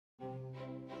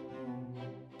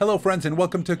Hello friends and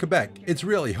welcome to Quebec. It's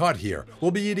really hot here.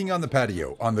 We'll be eating on the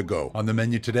patio, on the go. On the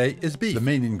menu today is beef. The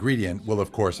main ingredient will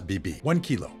of course be beef. 1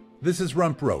 kilo. This is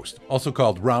rump roast, also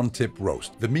called round tip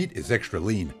roast. The meat is extra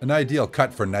lean, an ideal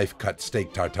cut for knife cut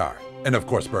steak tartare. And of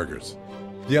course burgers.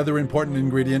 The other important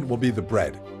ingredient will be the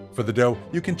bread. For the dough,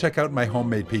 you can check out my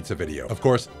homemade pizza video. Of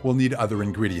course, we'll need other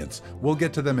ingredients. We'll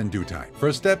get to them in due time.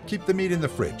 First step, keep the meat in the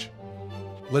fridge.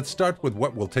 Let's start with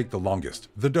what will take the longest,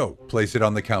 the dough. Place it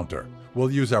on the counter. We'll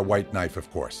use our white knife,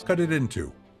 of course. Cut it in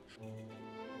two.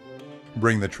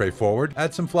 Bring the tray forward.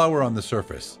 Add some flour on the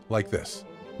surface, like this.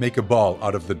 Make a ball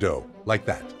out of the dough, like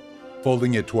that,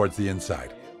 folding it towards the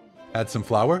inside. Add some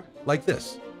flour, like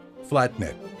this. Flatten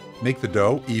it. Make the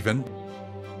dough even,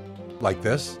 like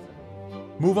this.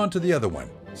 Move on to the other one.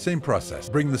 Same process.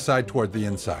 Bring the side toward the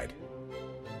inside.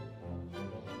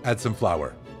 Add some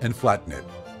flour and flatten it.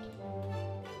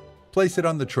 Place it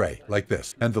on the tray, like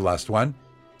this. And the last one,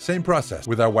 same process.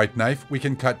 With our white knife, we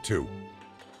can cut two.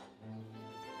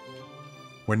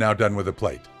 We're now done with the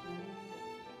plate.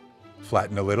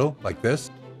 Flatten a little, like this.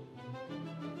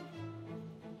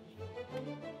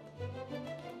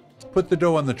 Put the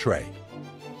dough on the tray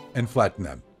and flatten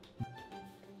them.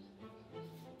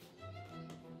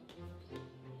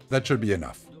 That should be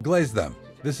enough. Glaze them.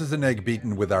 This is an egg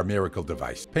beaten with our miracle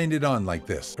device. Paint it on like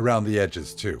this, around the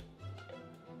edges too.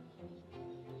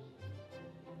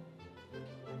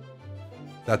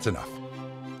 That's enough.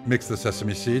 Mix the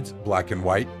sesame seeds, black and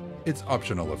white. It's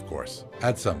optional, of course.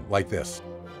 Add some, like this.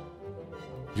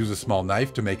 Use a small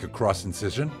knife to make a cross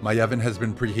incision. My oven has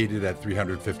been preheated at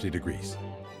 350 degrees.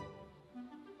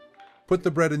 Put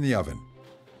the bread in the oven.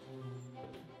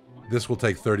 This will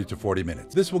take 30 to 40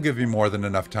 minutes. This will give you more than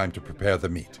enough time to prepare the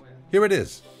meat. Here it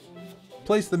is.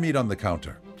 Place the meat on the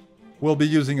counter. We'll be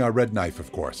using our red knife,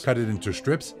 of course. Cut it into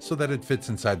strips so that it fits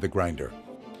inside the grinder.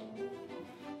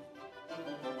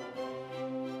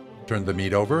 Turn the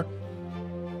meat over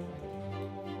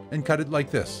and cut it like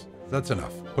this. That's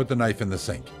enough. Put the knife in the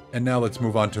sink. And now let's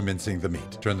move on to mincing the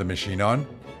meat. Turn the machine on.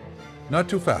 Not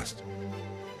too fast.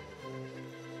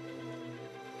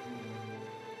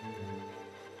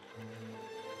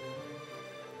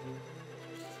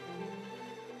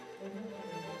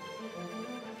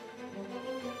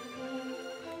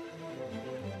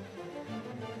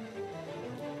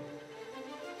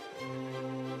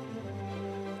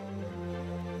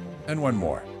 And one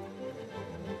more.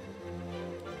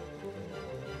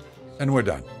 And we're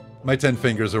done. My 10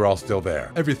 fingers are all still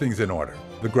there. Everything's in order.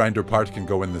 The grinder part can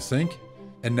go in the sink.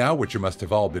 And now, what you must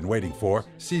have all been waiting for,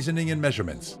 seasoning and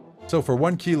measurements. So for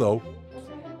 1 kilo,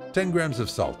 10 grams of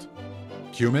salt.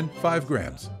 Cumin, 5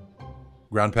 grams.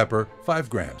 Ground pepper, 5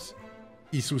 grams.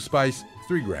 Isu spice,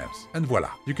 3 grams. And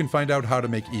voila. You can find out how to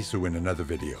make isu in another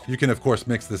video. You can of course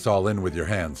mix this all in with your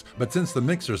hands, but since the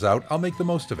mixer's out, I'll make the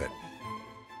most of it.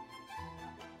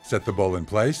 Set the bowl in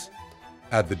place,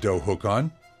 add the dough hook on,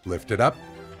 lift it up,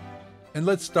 and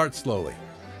let's start slowly.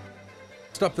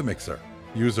 Stop the mixer,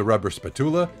 use a rubber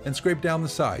spatula and scrape down the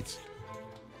sides.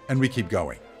 And we keep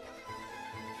going.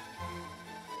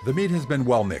 The meat has been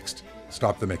well mixed.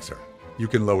 Stop the mixer. You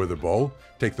can lower the bowl,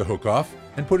 take the hook off,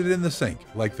 and put it in the sink,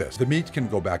 like this. The meat can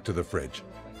go back to the fridge.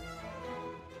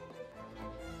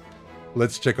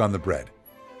 Let's check on the bread.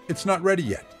 It's not ready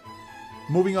yet.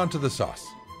 Moving on to the sauce.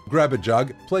 Grab a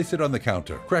jug, place it on the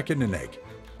counter, crack in an egg.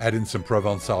 Add in some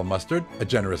Provencal mustard, a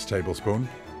generous tablespoon.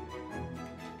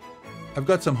 I've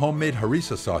got some homemade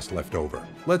Harissa sauce left over.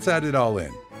 Let's add it all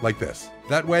in, like this.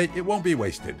 That way it won't be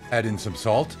wasted. Add in some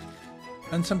salt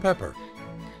and some pepper.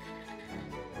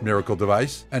 Miracle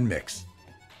device and mix.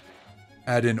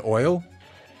 Add in oil.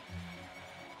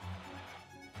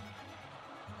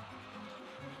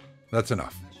 That's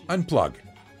enough. Unplug.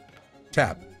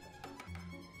 Tap.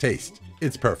 Taste.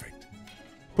 It's perfect.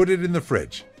 Put it in the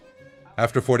fridge.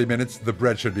 After 40 minutes, the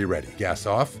bread should be ready. Gas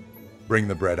off. Bring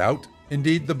the bread out.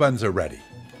 Indeed, the buns are ready.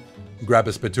 Grab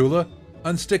a spatula.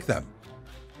 Unstick them.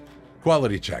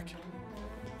 Quality check.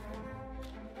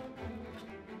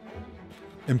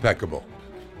 Impeccable.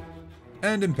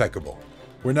 And impeccable.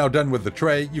 We're now done with the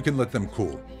tray. You can let them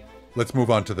cool. Let's move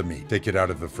on to the meat. Take it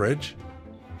out of the fridge.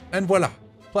 And voila!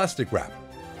 Plastic wrap.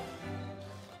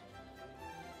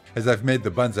 As I've made the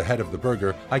buns ahead of the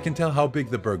burger, I can tell how big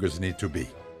the burgers need to be.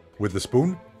 With the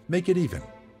spoon, make it even.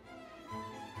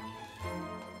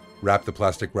 Wrap the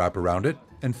plastic wrap around it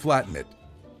and flatten it.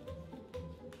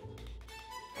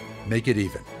 Make it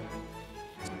even.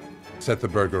 Set the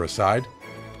burger aside.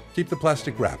 Keep the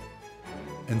plastic wrap.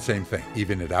 And same thing,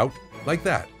 even it out, like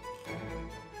that.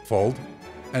 Fold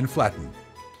and flatten.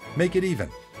 Make it even.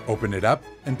 Open it up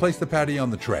and place the patty on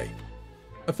the tray.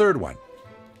 A third one.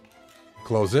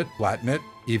 Close it, flatten it,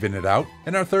 even it out,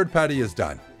 and our third patty is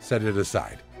done. Set it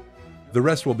aside. The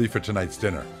rest will be for tonight's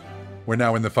dinner. We're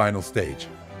now in the final stage.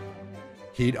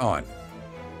 Heat on.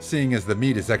 Seeing as the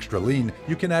meat is extra lean,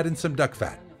 you can add in some duck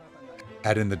fat.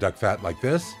 Add in the duck fat like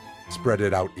this. Spread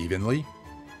it out evenly.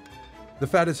 The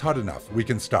fat is hot enough. We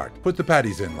can start. Put the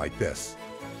patties in like this.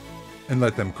 And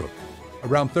let them cook.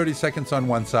 Around 30 seconds on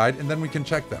one side, and then we can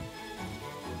check them.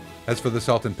 As for the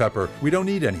salt and pepper, we don't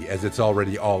need any as it's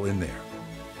already all in there.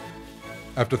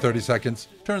 After 30 seconds,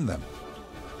 turn them.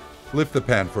 Lift the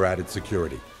pan for added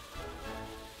security.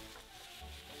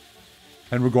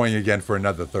 And we're going again for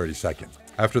another 30 seconds.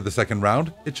 After the second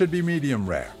round, it should be medium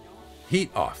rare.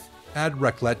 Heat off. Add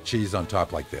raclette cheese on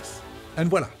top like this. And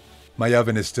voila! My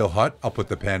oven is still hot. I'll put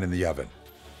the pan in the oven.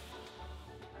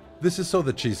 This is so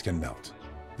the cheese can melt.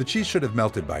 The cheese should have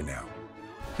melted by now.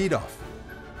 Heat off.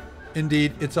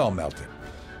 Indeed, it's all melted.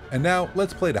 And now,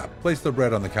 let's plate up. Place the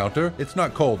bread on the counter. It's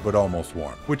not cold, but almost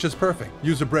warm, which is perfect.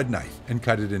 Use a bread knife and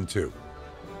cut it in two.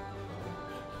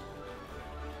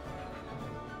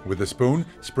 With a spoon,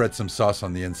 spread some sauce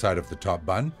on the inside of the top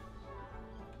bun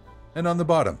and on the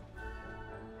bottom.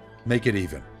 Make it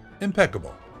even.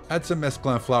 Impeccable. Add some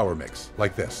mesclun flour mix,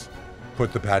 like this.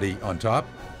 Put the patty on top.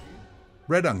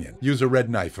 Red onion. Use a red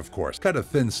knife, of course. Cut a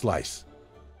thin slice.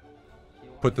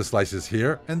 Put the slices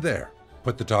here and there.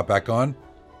 Put the top back on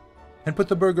and put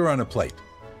the burger on a plate.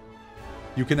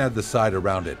 You can add the side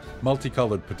around it,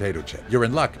 multicolored potato chip. You're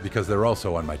in luck because they're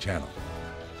also on my channel.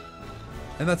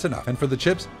 And that's enough. And for the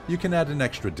chips, you can add an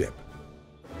extra dip.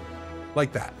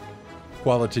 Like that.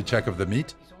 Quality check of the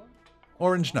meat.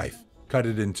 Orange knife. Cut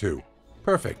it in two.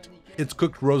 Perfect. It's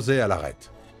cooked rosé à l'arête.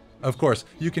 Of course,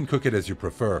 you can cook it as you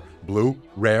prefer. Blue,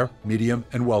 rare, medium,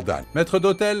 and well done. Maître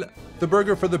d'hôtel, the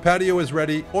burger for the patio is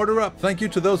ready. Order up. Thank you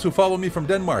to those who follow me from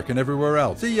Denmark and everywhere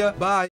else. See ya. Bye.